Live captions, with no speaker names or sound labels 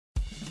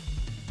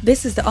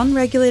This is the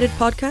Unregulated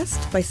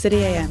Podcast by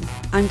City AM.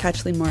 I'm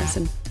Kathleen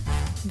Morrison.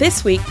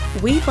 This week,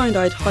 we find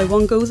out how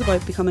one goes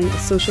about becoming a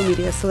social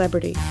media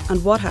celebrity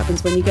and what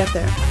happens when you get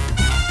there.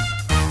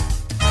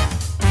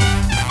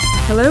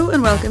 Hello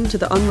and welcome to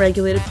the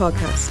Unregulated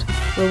Podcast,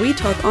 where we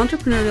talk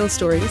entrepreneurial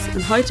stories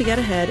and how to get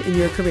ahead in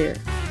your career.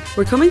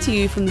 We're coming to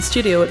you from the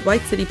studio at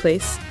White City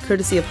Place,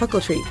 courtesy of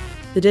Huckletree,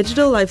 the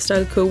digital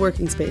lifestyle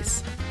co-working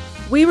space.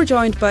 We were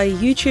joined by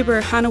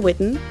YouTuber Hannah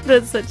Witten.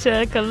 That's such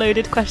a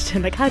loaded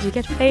question. Like, how do you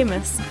get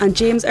famous? And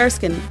James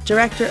Erskine,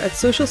 director at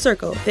Social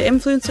Circle, the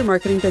influencer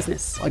marketing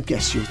business. I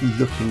guess you're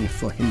looking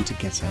for him to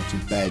get out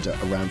of bed at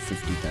around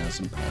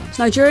 £50,000.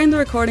 Now, during the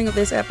recording of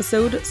this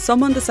episode,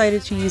 someone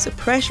decided to use a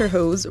pressure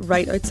hose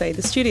right outside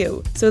the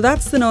studio. So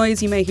that's the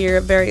noise you may hear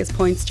at various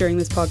points during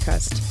this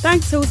podcast.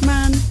 Thanks, hose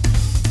man.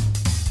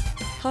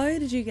 How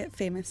did you get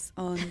famous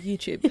on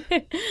YouTube?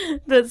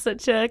 That's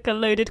such a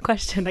loaded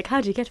question. Like,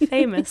 how do you get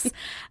famous?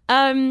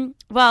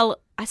 Well,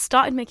 I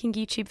started making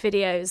YouTube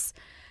videos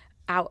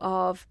out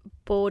of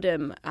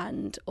boredom,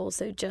 and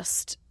also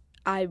just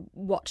I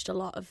watched a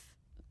lot of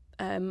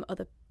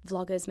other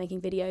vloggers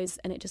making videos,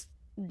 and it just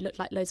looked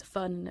like loads of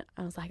fun. And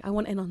I was like, I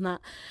want in on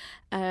that.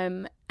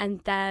 And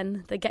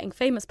then the getting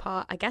famous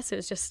part, I guess it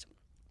was just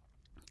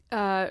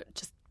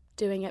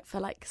doing it for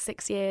like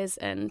 6 years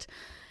and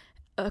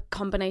a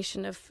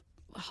combination of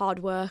hard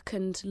work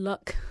and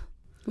luck.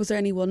 Was there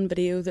any one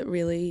video that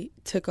really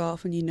took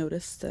off and you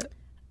noticed that it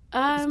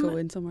was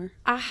going somewhere?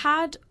 I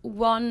had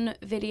one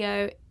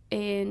video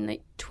in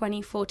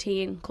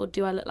 2014 called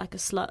Do I Look Like a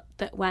Slut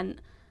that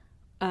went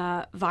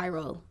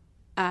viral.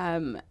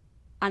 And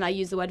I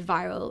use the word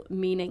viral,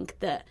 meaning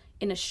that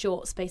in a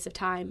short space of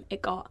time,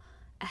 it got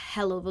a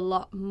hell of a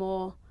lot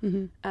more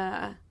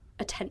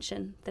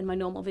attention than my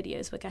normal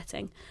videos were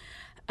getting.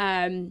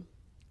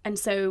 And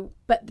so,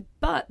 but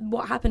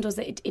what happened was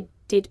that it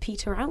did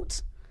peter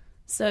out.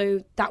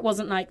 So that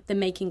wasn't like the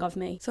making of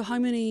me. So how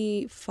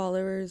many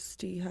followers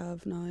do you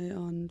have now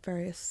on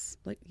various,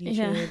 like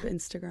YouTube,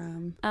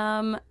 Instagram?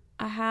 I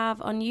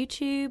have on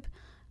YouTube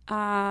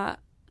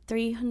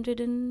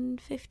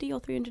 350 or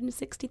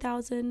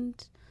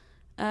 360,000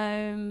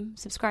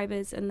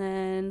 subscribers. And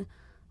then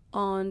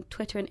on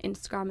Twitter and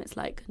Instagram, it's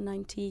like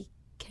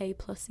 90k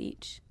plus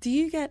each. Do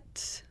you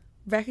get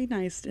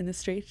recognised in the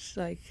street?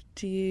 Like,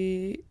 do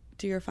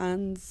your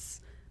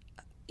fans,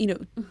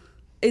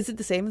 is it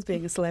the same as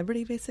being a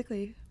celebrity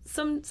basically?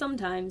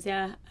 Sometimes,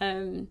 yeah.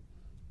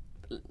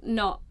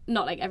 Not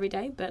like every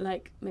day, but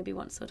like maybe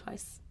once or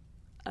twice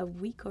a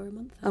week or a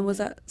month. And was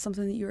that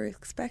something that you were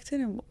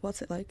expecting, and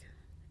what's it like?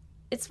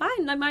 It's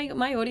fine. Like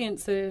my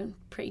audience are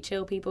pretty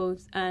chill people,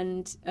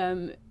 and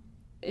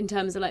in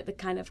terms of like the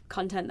kind of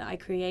content that I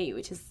create,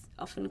 which is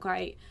often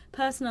quite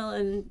personal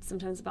and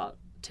sometimes about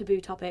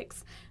taboo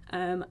topics,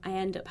 I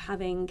end up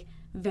having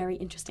very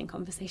interesting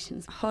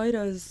conversations. How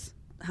does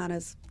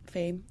Hannah's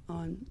fame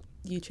on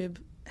YouTube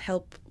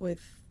help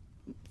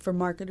for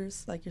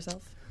marketers like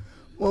yourself?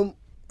 Well,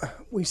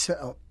 we set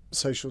up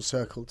Social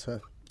Circle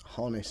to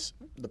harness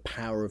the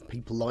power of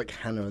people like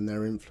Hannah and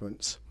their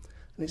influence.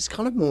 And it's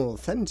kind of more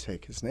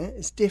authentic, isn't it?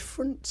 It's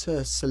different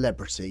to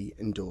celebrity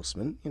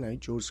endorsement.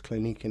 George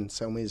Clooney can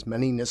sell me as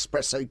many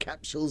Nespresso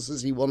capsules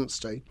as he wants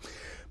to.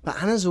 But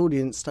Hannah's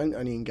audience don't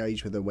only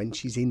engage with her when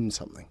she's in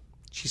something.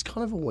 She's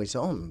kind of always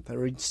on.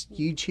 There is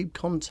YouTube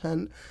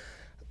content.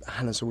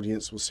 Hannah's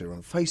audience will see her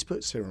on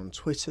Facebook, see her on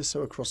Twitter,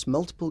 so across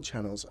multiple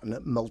channels and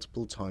at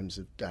multiple times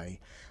of day.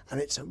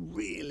 And it's a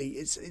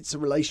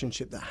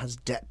relationship that has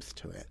depth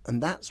to it.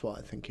 And that's why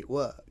I think it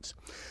works.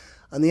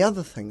 And the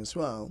other thing as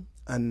well,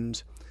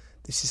 and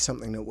this is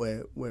something that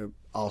we're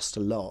asked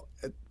a lot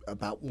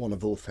about, one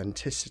of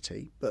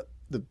authenticity, but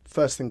the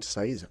first thing to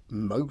say is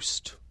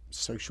most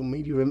social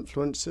media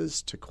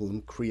influencers, to call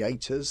them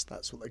creators,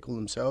 that's what they call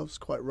themselves,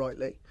 quite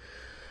rightly,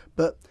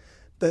 but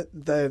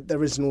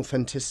there is an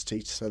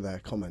authenticity to their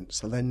comments,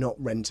 so they're not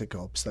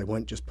rent-a-gobs. They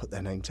won't just put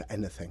their name to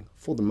anything,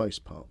 for the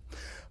most part.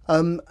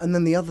 And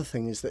then the other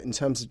thing is that in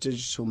terms of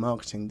digital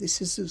marketing,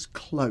 this is as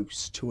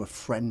close to a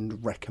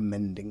friend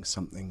recommending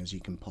something as you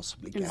can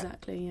possibly get.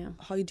 Exactly, yeah.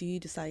 How do you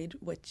decide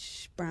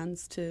which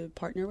brands to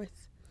partner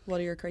with?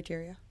 What are your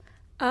criteria?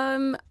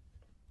 I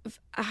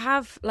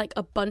have like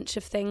a bunch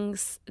of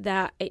things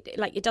that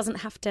it doesn't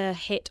have to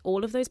hit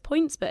all of those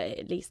points, but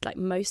at least like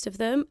most of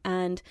them.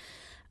 And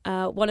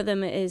one of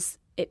them is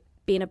it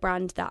being a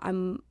brand that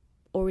I'm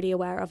already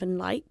aware of and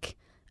like.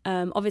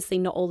 Obviously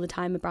not all the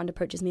time a brand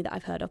approaches me that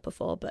I've heard of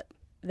before, but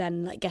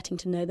then like getting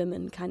to know them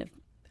and kind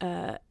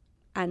of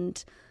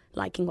and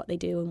liking what they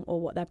do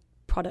or what their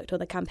product or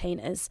their campaign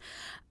is.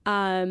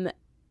 The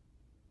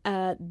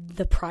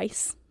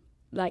price.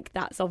 Like,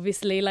 that's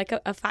obviously like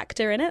a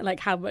factor in it. Like,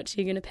 how much are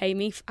you going to pay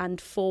me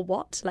and for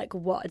what? Like,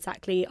 what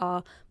exactly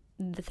are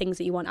the things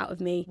that you want out of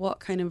me?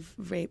 What kind of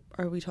rate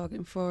are we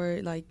talking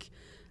for, like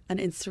an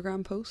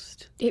Instagram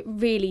post? It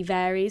really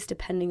varies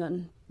depending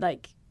on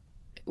like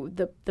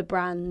the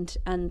brand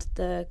and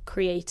the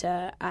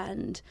creator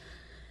and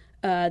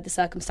the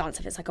circumstance,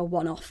 if it's like a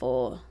one-off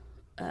or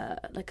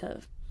like a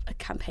a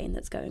campaign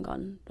that's going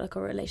on, like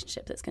a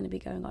relationship that's going to be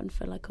going on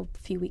for like a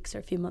few weeks or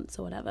a few months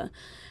or whatever.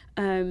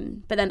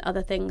 But then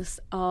other things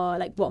are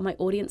like, what my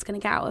audience going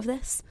to get out of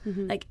this?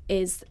 Like,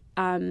 is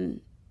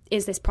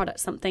this product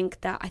something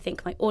that I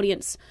think my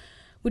audience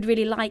would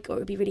really like, or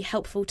would be really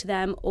helpful to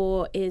them,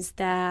 or is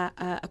there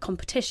a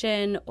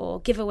competition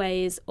or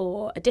giveaways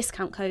or a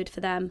discount code for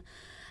them?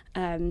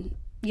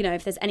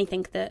 If there's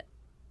anything that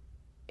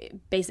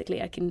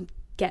basically I can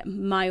get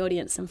my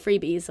audience some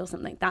freebies or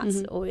something,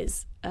 that's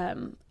always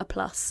a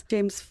plus.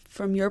 James,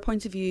 from your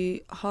point of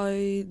view, how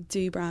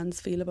do brands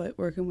feel about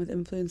working with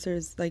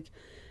influencers? Like,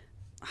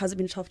 has it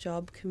been a tough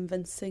job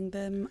convincing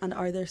them? And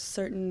are there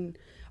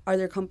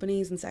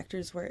companies and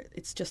sectors where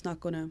it's just not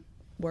going to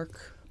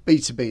work?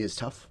 B2B is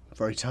tough,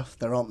 very tough.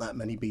 There aren't that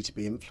many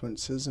B2B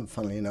influencers, and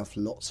funnily enough,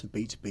 lots of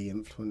B2B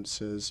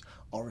influencers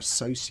are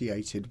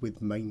associated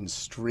with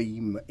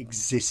mainstream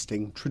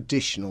existing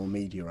traditional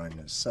media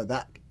owners. So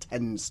that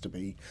tends to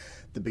be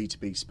the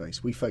B2B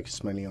space. We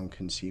focus mainly on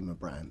consumer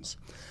brands.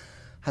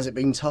 Has it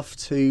been tough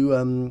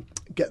to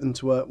get them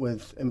to work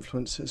with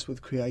influencers,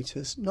 with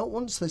creators? Not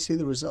once they see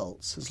the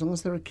results, as long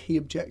as there are key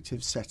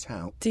objectives set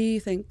out. Do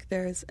you think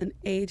there's an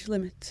age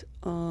limit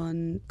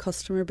on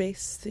customer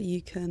base that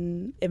you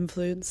can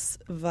influence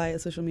via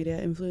social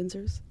media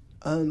influencers?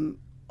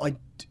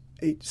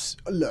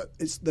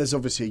 There's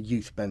obviously a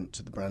youth bent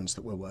to the brands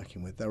that we're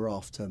working with. They're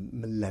after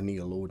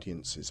millennial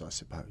audiences, I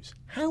suppose.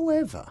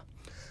 However,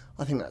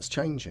 I think that's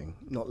changing,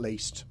 not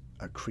least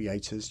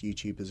creators,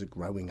 YouTubers are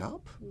growing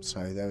up.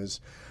 So there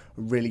was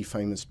a really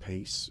famous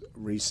piece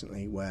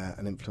recently where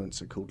an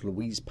influencer called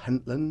Louise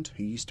Pentland,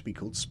 who used to be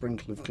called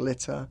Sprinkle of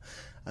Glitter,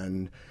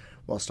 and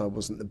whilst I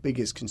wasn't the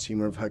biggest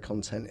consumer of her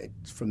content,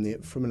 from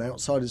an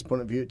outsider's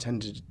point of view, it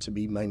tended to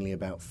be mainly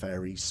about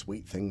fairies,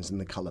 sweet things,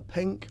 and the colour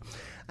pink.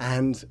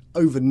 And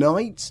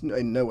overnight,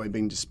 in no way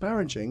being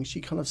disparaging, she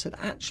kind of said,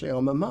 actually,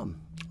 I'm a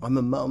mum. I'm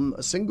a mum,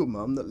 a single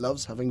mum that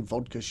loves having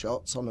vodka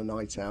shots on a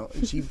night out,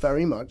 and she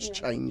very much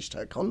changed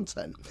her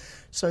content.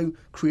 So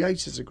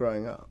creators are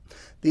growing up.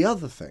 The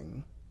other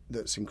thing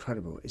that's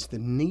incredible is the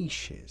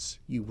niches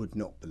you would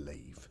not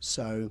believe.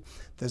 So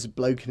there's a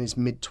bloke in his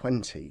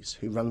mid-20s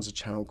who runs a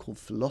channel called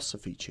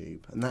Philosophy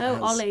Tube, and that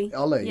has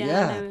Ollie,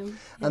 yeah.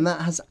 And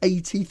that has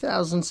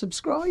 80,000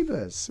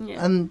 subscribers.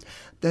 Yeah. And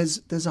there's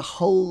a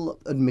whole,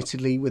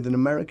 admittedly with an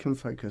American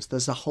focus,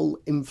 there's a whole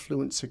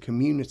influencer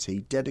community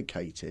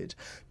dedicated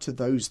to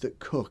those that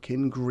cook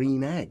in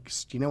green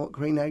eggs. Do you know what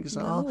green eggs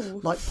are?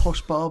 Like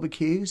posh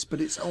barbecues,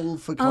 but it's all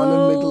for kind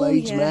of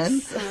middle-aged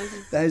men.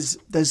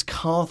 There's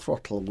Car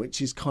Throttle, which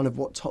is kind of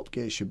what Top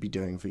Gear should be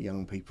doing for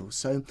young people.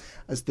 So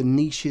as the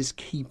niches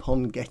keep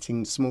on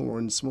getting smaller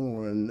and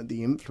smaller and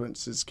the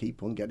influencers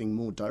keep on getting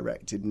more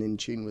directed and in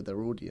tune with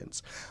their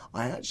audience,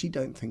 I actually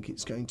don't think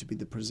it's going to be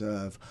the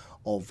preserve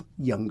of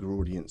younger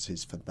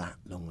audiences for that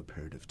long a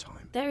period of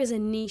time. There is a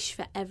niche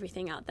for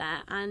everything out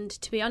there, and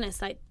to be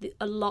honest, like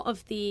a lot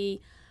of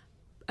the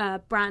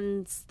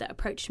brands that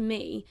approach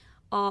me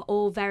are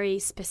all very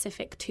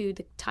specific to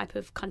the type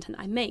of content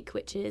I make,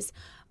 which is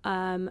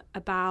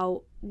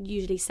about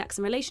usually sex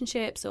and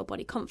relationships or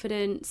body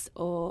confidence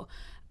or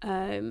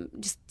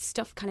just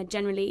stuff kind of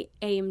generally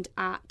aimed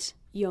at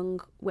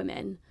young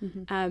women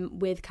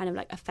with kind of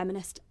like a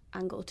feminist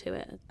angle to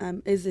it.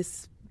 Is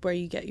this where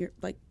you get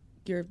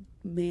your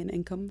main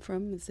income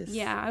from? Is this?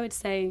 Yeah, I would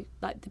say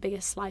like the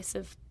biggest slice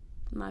of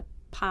my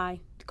pie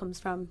comes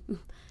from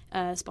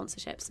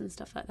sponsorships and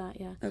stuff like that.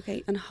 Yeah.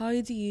 Okay, and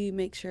how do you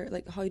make sure?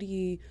 Like, how do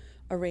you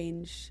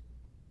arrange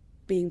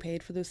being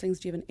paid for those things?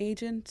 Do you have an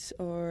agent,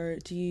 or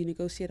do you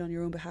negotiate on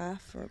your own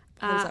behalf? Or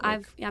how does that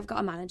work? I've got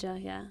a manager.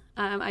 Yeah.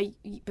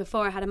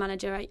 Before I had a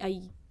manager,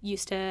 I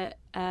used to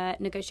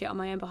negotiate on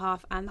my own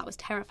behalf, and that was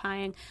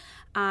terrifying.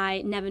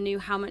 I never knew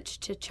how much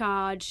to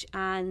charge,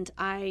 and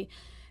I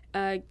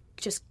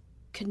just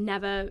could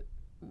never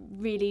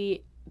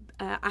really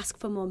ask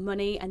for more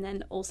money. And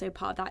then also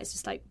part of that is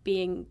just like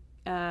being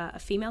a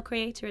female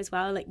creator as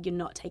well. Like, you're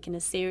not taken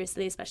as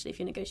seriously, especially if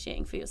you're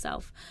negotiating for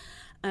yourself.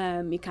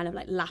 You're kind of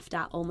like laughed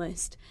at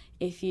almost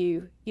if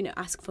you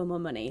ask for more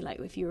money. Like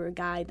if you were a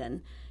guy,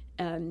 then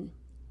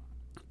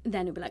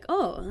it'd be like,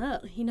 oh,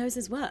 well, he knows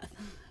his worth.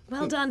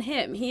 Well done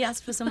him. He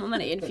asked for some more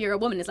money. And if you're a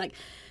woman, it's like,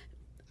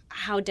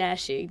 how dare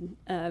she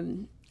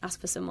ask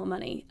for some more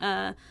money?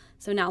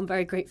 So now I'm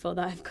very grateful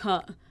that I've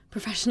got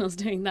professionals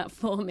doing that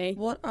for me.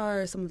 What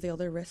are some of the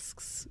other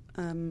risks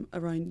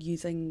around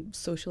using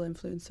social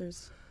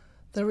influencers?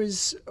 There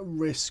is a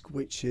risk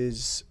which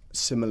is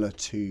similar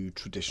to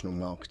traditional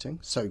marketing.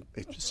 So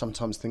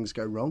sometimes things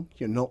go wrong.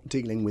 You're not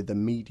dealing with a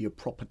media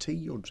property,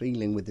 you're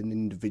dealing with an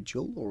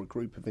individual or a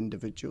group of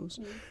individuals.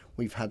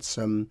 We've had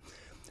some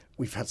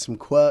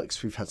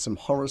quirks, we've had some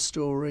horror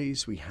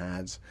stories, we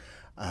had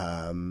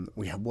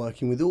We had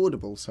working with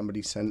Audible.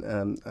 Somebody sent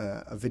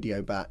a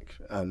video back,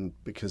 and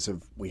because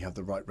of we have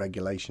the right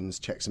regulations,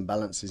 checks and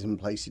balances in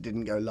place, it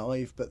didn't go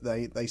live, but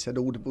they said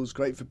Audible's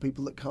great for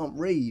people that can't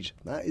read.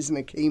 That isn't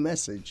a key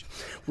message.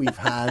 We've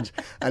had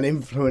an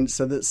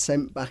influencer that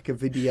sent back a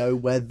video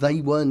where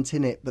they weren't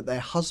in it, but their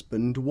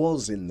husband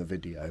was in the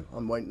video. I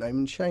won't name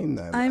and shame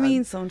them. I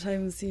mean,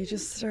 sometimes you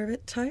just are a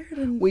bit tired,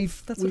 and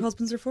that's what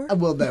husbands are for.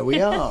 Well, there we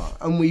are.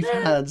 And we've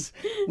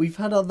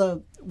had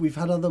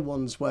other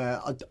ones where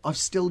I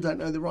still don't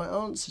know the right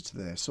answer to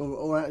this,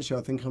 or actually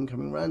I think I'm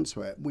coming round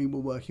to it. We were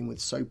working with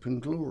Soap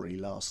and Glory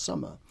last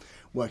summer,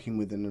 working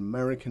with an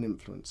American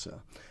influencer.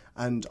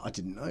 And I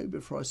didn't know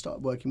before I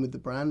started working with the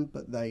brand,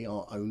 but they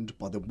are owned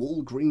by the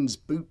Walgreens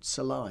Boots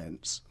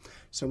Alliance.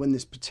 So when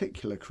this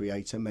particular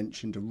creator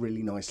mentioned a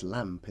really nice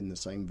lamp in the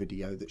same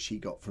video that she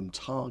got from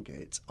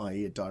Target,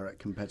 i.e. a direct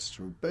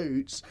competitor of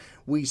Boots,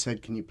 we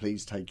said, can you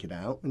please take it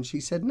out? And she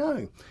said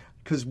no,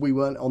 because we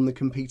weren't on the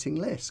competing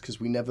list,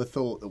 because we never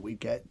thought that we'd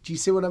get... Do you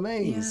see what I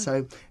mean? Yeah.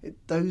 So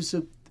those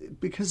are...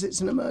 Because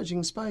it's an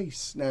emerging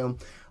space. Now,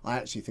 I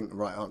actually think the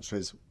right answer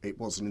is it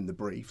wasn't in the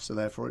brief, so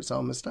therefore it's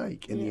our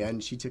mistake. In the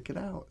end, she took it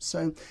out.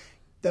 So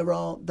there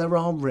are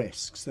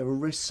risks. There are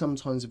risks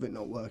sometimes of it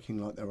not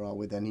working, like there are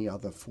with any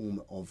other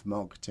form of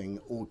marketing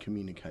or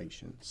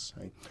communications.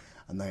 So,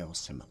 and they are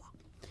similar.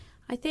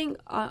 I think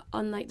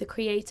on like the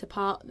creator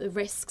part, the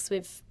risks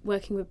with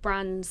working with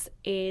brands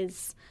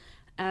is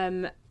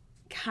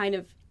kind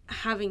of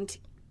having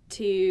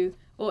to,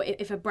 or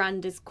if a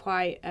brand is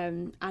quite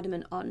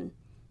adamant on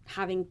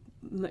having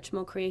much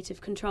more creative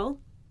control,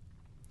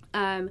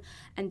 and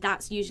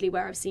that's usually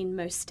where I've seen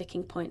most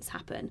sticking points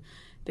happen,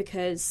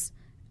 because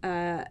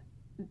and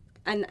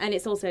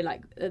it's also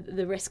like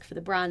the risk for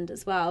the brand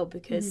as well,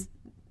 because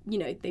you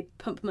know, they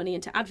pump money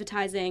into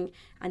advertising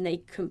and they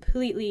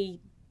completely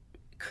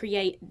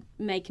create,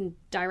 make and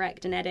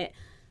direct and edit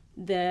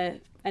a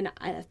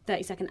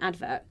 30-second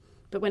advert,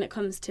 but when it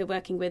comes to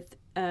working with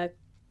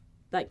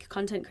like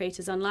content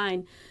creators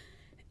online,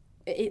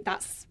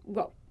 that's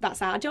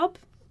our job,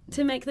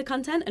 to make the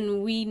content,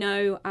 and we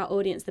know our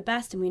audience the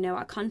best, and we know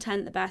our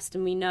content the best,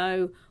 and we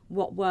know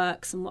what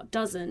works and what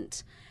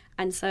doesn't.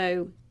 And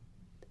so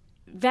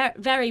very,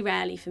 very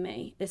rarely for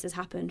me this has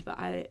happened, but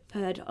I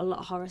heard a lot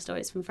of horror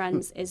stories from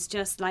friends. It's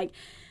just like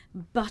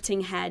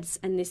butting heads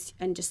and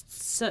just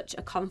such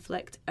a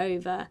conflict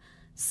over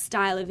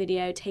style of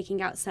video,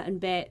 taking out certain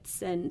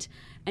bits, and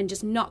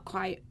just not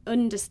quite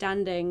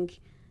understanding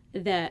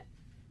that,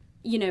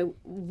 you know,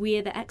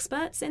 we're the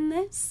experts in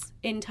this,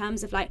 in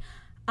terms of like,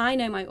 I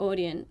know my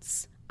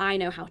audience, I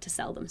know how to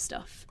sell them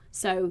stuff.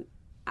 So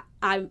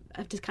I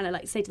have to kind of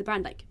like say to the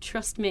brand, like,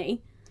 trust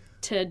me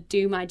to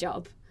do my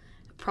job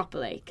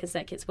properly, because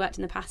like it's worked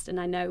in the past and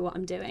I know what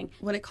I'm doing.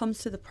 When it comes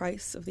to the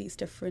price of these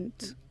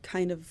different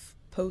kind of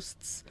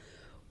posts,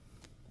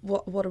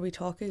 what are we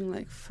talking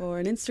like for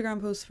an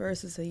Instagram post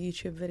versus a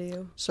YouTube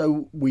video?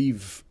 So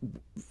with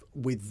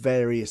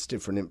various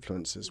different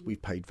influencers,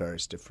 we've paid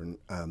various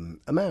different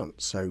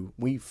amounts. So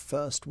we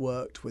first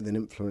worked with an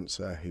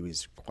influencer who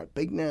is quite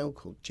big now,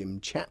 called Jim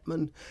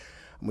Chapman.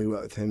 And we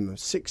worked with him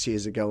 6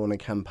 years ago on a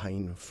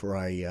campaign for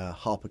a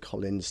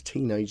HarperCollins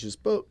teenager's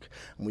book,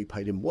 and we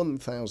paid him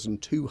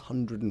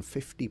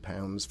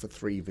 £1,250 for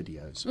 3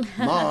 videos.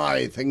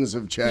 My, things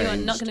have changed.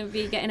 You're not going to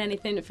be getting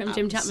anything from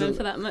Jim Chapman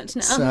for that much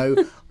now. So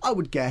I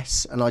would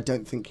guess, and I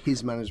don't think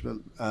his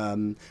management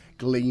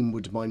Gleam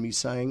would mind me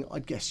saying,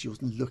 I'd guess you're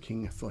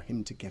looking for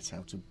him to get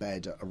out of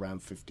bed at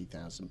around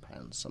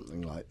 £50,000,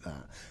 something like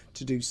that,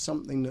 to do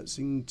something that's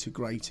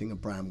integrating a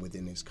brand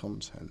within his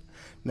content.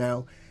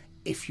 Now,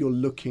 if you're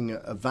looking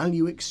at a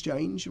value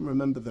exchange, and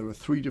remember there are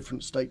 3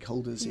 different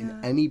stakeholders in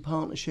any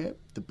partnership,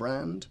 the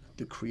brand,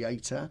 the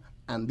creator,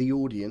 and the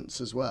audience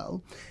as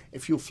well.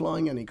 If you're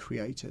flying any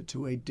creator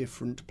to a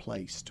different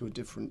place, to a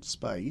different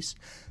space,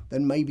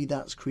 then maybe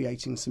that's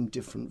creating some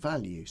different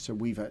value. So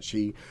we've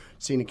actually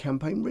seen a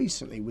campaign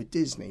recently with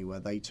Disney where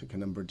they took a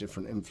number of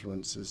different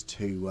influencers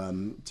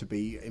to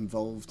be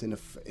involved in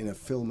a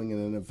filming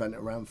and an event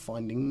around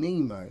Finding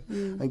Nemo.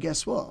 And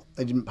guess what?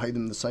 They didn't pay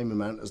them the same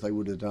amount as they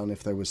would have done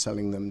if they were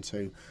selling them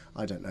to,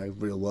 I don't know,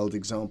 real world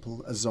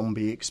example, a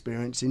zombie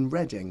experience in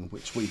Reading,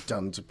 which we've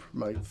done to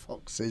promote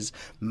Fox's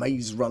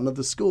Maze Runner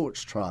the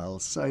Scorch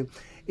trials. So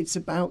it's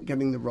about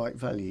getting the right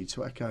value.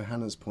 To echo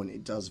Hannah's point,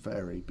 it does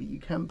vary, but you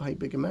can pay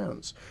big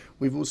amounts.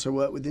 We've also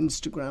worked with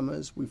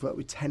Instagrammers. We've worked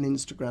with 10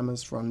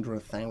 Instagrammers for under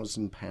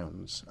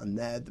 £1,000, and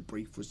there the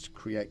brief was to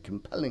create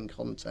compelling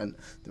content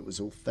that was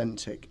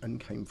authentic and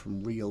came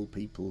from real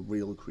people,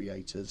 real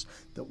creators,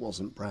 that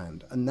wasn't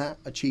brand, and that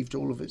achieved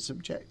all of its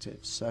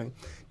objectives. So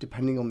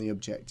depending on the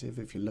objective,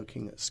 if you're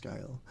looking at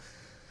scale,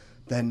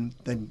 then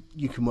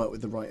you can work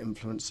with the right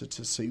influencer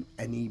to suit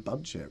any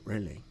budget,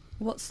 really.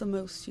 What's the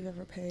most you've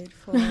ever paid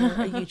for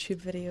a YouTube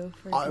video,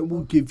 for example? I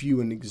will give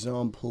you an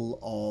example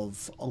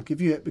of... I'll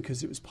give you it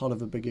because it was part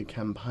of a bigger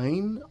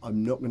campaign.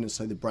 I'm not going to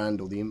say the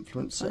brand or the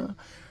influencer,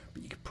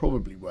 but you could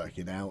probably work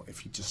it out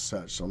if you just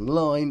searched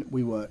online.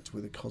 We worked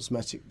with a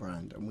cosmetic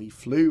brand and we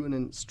flew an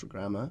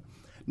Instagrammer.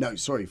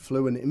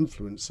 flew an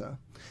influencer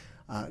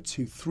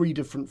to 3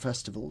 different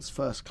festivals,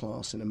 first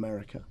class in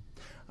America.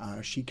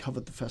 She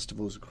covered the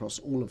festivals across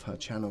all of her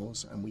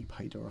channels, and we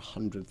paid her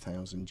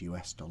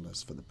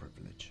 $100,000 for the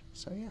privilege.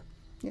 So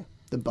yeah,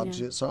 the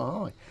budgets are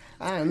high.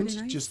 And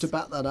nice. Just to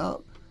back that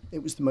up,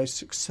 it was the most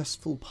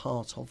successful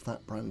part of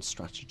that brand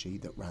strategy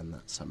that ran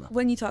that summer.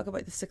 When you talk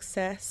about the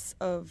success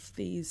of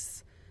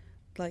these,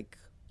 like,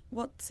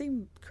 what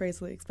seem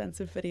crazily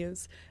expensive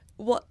videos,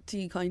 what do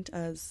you count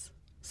as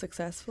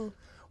successful?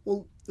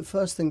 Well, the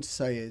first thing to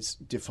say is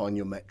define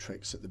your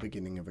metrics at the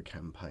beginning of a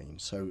campaign.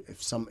 So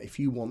if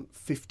you want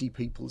 50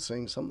 people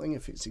seeing something,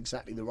 if it's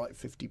exactly the right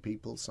 50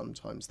 people,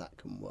 sometimes that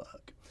can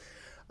work.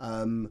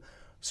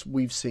 So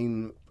we've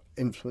seen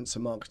influencer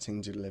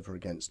marketing deliver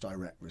against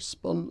direct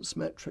response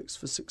metrics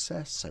for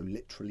success, so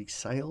literally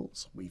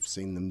sales. We've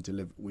seen them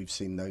deliver. We've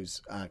seen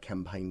those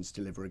campaigns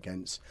deliver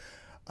against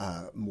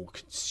more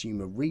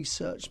consumer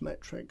research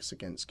metrics,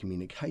 against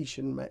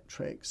communication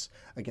metrics,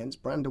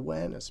 against brand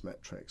awareness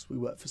metrics. We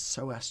work for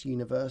SOAS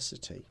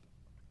University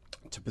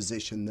to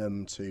position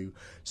them to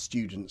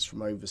students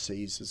from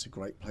overseas as a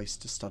great place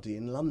to study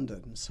in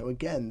London. So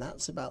again,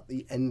 that's about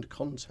the end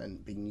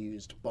content being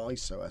used by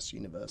SOAS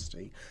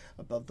University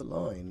above the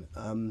line.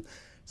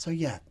 So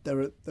yeah,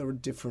 there are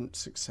different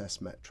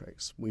success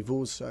metrics. We've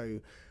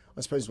also,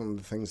 I suppose one of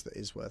the things that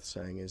is worth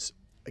saying is,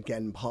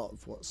 again, part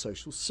of what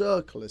Social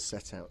Circle has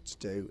set out to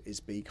do is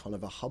be kind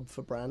of a hub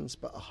for brands,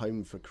 but a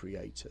home for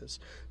creators.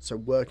 So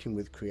working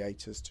with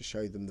creators to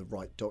show them the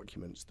right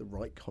documents, the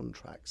right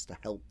contracts to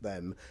help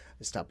them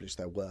establish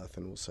their worth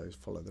and also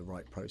follow the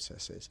right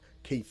processes.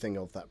 Key thing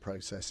of that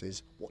process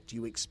is, what do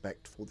you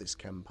expect for this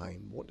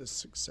campaign? What does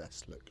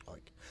success look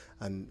like?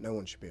 And no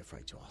one should be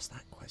afraid to ask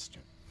that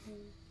question.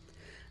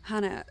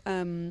 Hannah,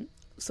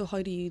 so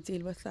how do you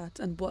deal with that,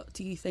 and what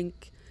do you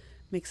think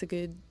makes a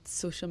good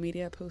social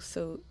media post?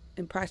 So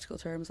in practical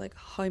terms, like,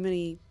 how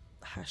many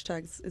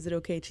hashtags is it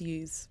okay to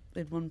use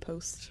in one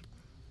post?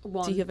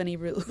 1. Do you have any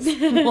rules?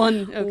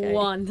 1, okay.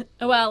 1.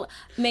 Well,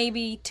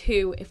 maybe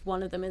 2 if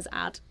one of them is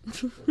ad.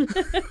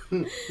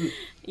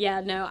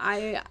 Yeah, no,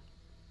 I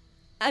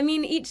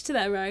mean, each to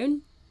their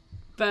own,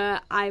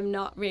 but I'm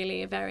not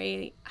really a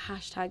very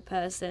hashtag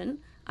person.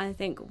 I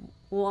think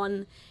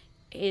 1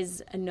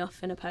 is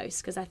enough in a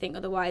post, because I think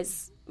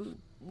otherwise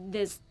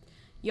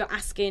you're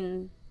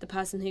asking the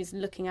person who's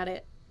looking at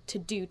it to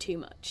do too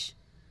much.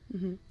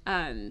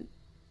 Mm-hmm.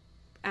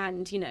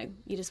 And, you know,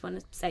 you just want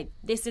to say,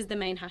 this is the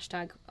main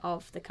hashtag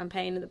of the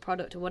campaign or the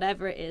product or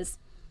whatever it is.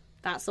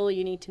 That's all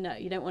you need to know.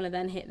 You don't want to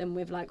then hit them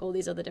with, like, all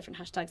these other different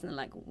hashtags and they're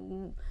like,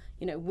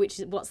 you know,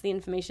 what's the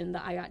information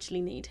that I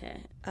actually need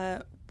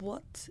here?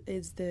 What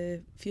is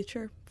the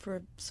future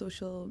for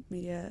social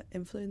media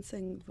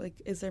influencing? Like,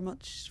 is there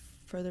much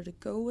further to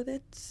go with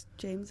it?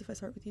 James, if I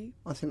start with you.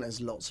 I think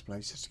there's lots of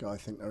places to go. I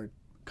think there are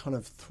kind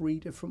of 3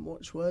 different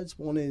watchwords.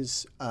 One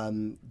is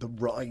the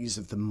rise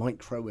of the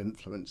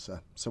micro-influencer.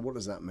 So what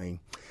does that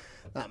mean?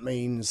 That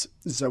means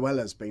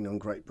Zoella's been on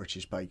Great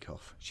British Bake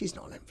Off. She's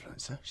not an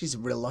influencer. She's a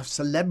real-life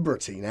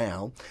celebrity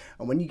now.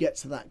 And when you get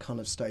to that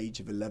kind of stage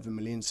of 11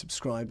 million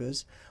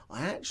subscribers,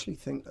 I actually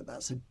think that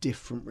that's a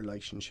different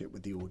relationship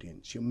with the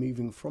audience. You're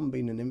moving from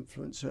being an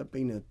influencer,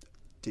 being a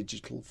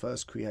digital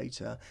first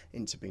creator,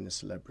 into being a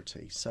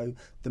celebrity. So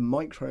the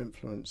micro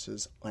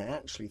influencers, I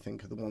actually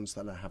think, are the ones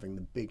that are having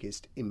the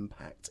biggest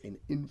impact in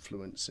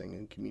influencing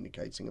and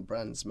communicating a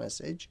brand's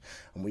message,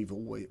 and we've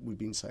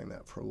been saying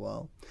that for a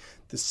while.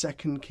 The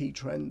second key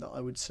trend that I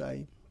would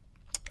say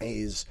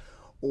is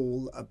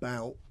all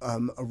about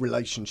a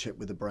relationship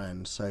with a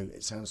brand. So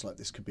it sounds like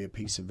this could be a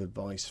piece of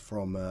advice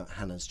from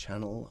Hannah's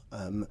channel,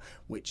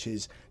 which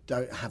is,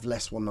 don't have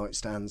less one-night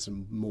stands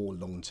and more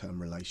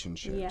long-term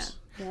relationships.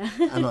 Yeah.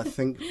 And I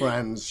think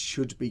brands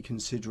should be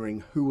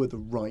considering who are the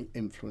right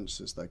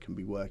influencers they can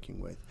be working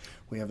with.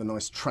 We have a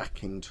nice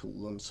tracking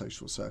tool on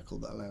Social Circle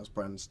that allows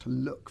brands to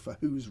look for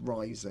who's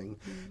rising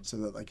so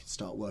that they can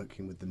start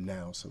working with them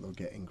now, so they'll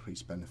get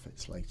increased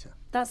benefits later.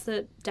 That's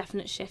the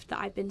definite shift that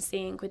I've been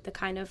seeing with the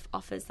kind of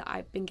offers that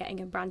I've been getting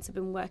and brands I've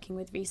been working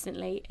with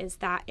recently, is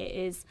that it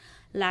is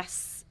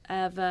less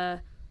of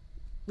a,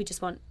 we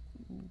just want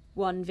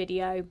one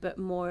video, but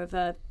more of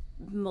a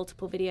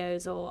multiple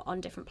videos or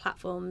on different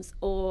platforms,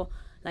 or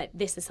like,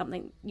 this is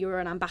something, you're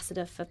an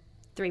ambassador for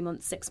 3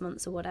 months, 6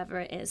 months, or whatever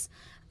it is.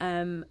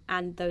 And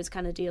those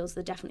kind of deals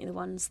are definitely the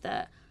ones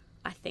that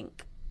I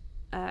think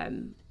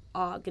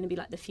are going to be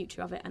like the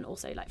future of it, and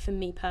also, like, for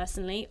me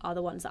personally, are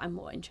the ones that I'm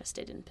more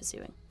interested in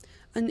pursuing.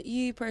 And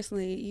you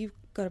personally, you've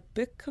got a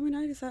book coming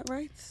out, is that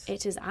right?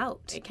 It is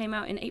out. It came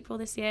out in April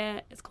this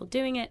year. It's called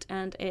Doing It,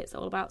 and it's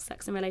all about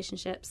sex and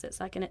relationships. It's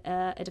like an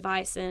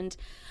advice and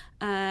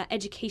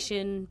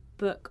education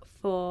book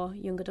for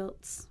young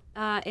adults.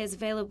 It's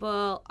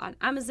available on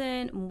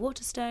Amazon and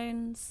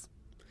Waterstones,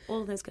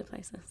 all those good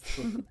places.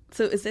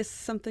 So is this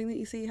something that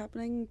you see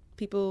happening?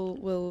 People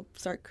will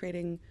start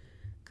creating,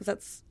 because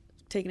that's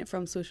taking it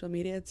from social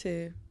media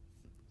to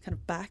kind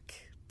of back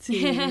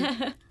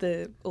to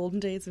the olden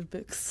days of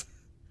books.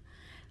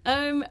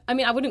 I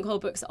mean, I wouldn't call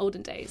books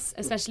olden days,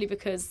 especially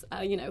because,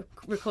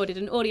 recorded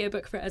an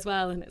audiobook for it as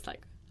well, and it's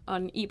like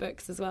on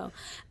ebooks as well.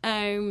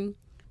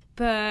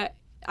 But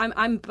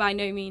I'm by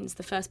no means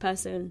the first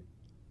person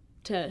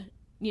to,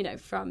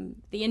 from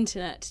the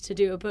internet to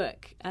do a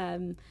book.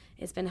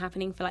 It's been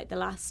happening for like the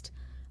last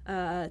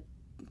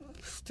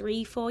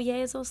 3-4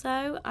 years or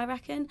so, I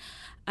reckon.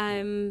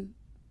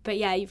 But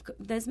yeah,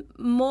 there's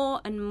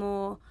more and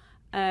more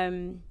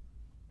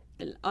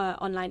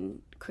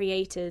online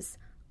creators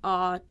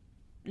are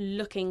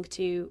looking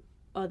to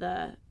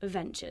other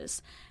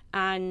ventures,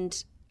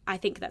 and I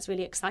think that's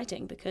really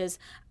exciting because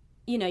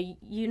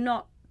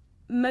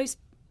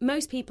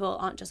most people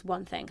aren't just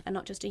one thing. They're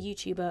not just a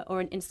YouTuber or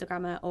an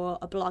Instagrammer or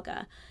a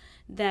blogger.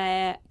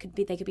 They could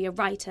be a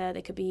writer,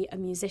 they could be a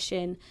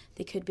musician,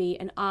 they could be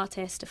an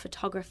artist, a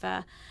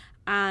photographer.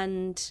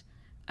 And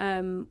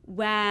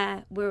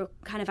where we're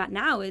kind of at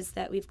now is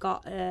that we've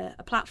got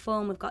a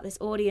platform, we've got this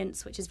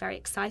audience, which is very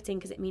exciting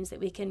because it means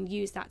that we can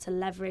use that to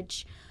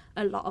leverage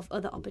a lot of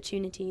other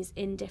opportunities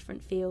in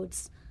different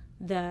fields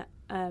that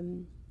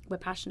we're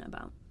passionate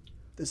about.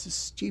 There's a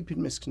stupid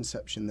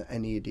misconception that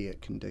any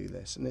idiot can do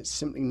this, and it's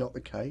simply not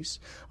the case.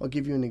 I'll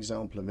give you an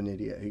example of an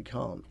idiot who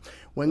can't.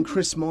 When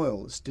Chris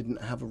Moyles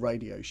didn't have a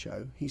radio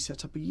show, he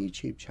set up a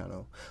YouTube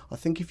channel. I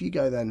think if you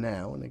go there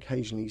now, and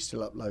occasionally he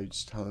still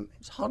uploads talent,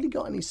 it's hardly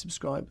got any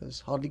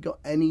subscribers, hardly got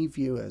any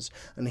viewers,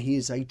 and he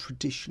is a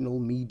traditional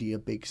media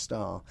big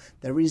star.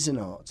 There is an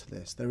art to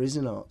this. There is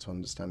an art to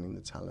understanding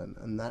the talent,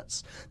 and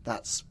that's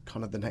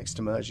kind of the next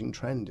emerging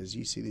trend, as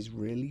you see these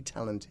really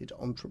talented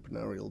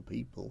entrepreneurial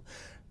people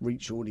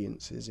reach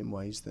audiences in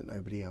ways that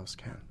nobody else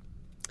can.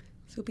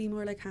 So be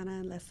more like Hannah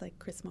and less like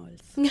Chris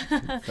Moyles.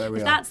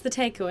 If that's the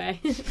takeaway.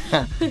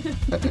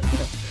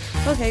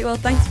 Okay, well,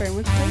 thanks very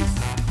much, guys.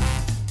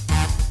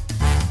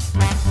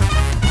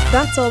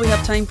 That's all we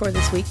have time for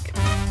this week.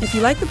 If you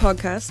like the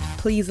podcast,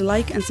 please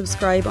like and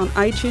subscribe on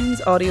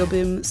iTunes,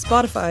 Audioboom,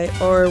 Spotify,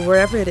 or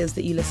wherever it is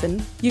that you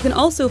listen. You can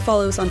also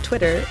follow us on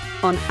Twitter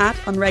on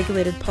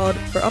 @unregulatedpod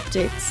for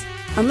updates,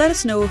 and let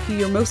us know who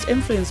you're most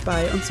influenced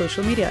by on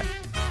social media,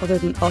 other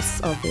than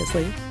us,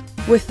 obviously.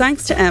 With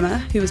thanks to Emma,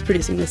 who was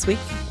producing this week,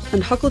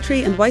 and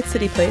Huckletree and White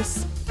City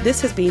Place,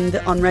 this has been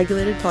the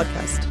Unregulated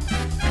Podcast.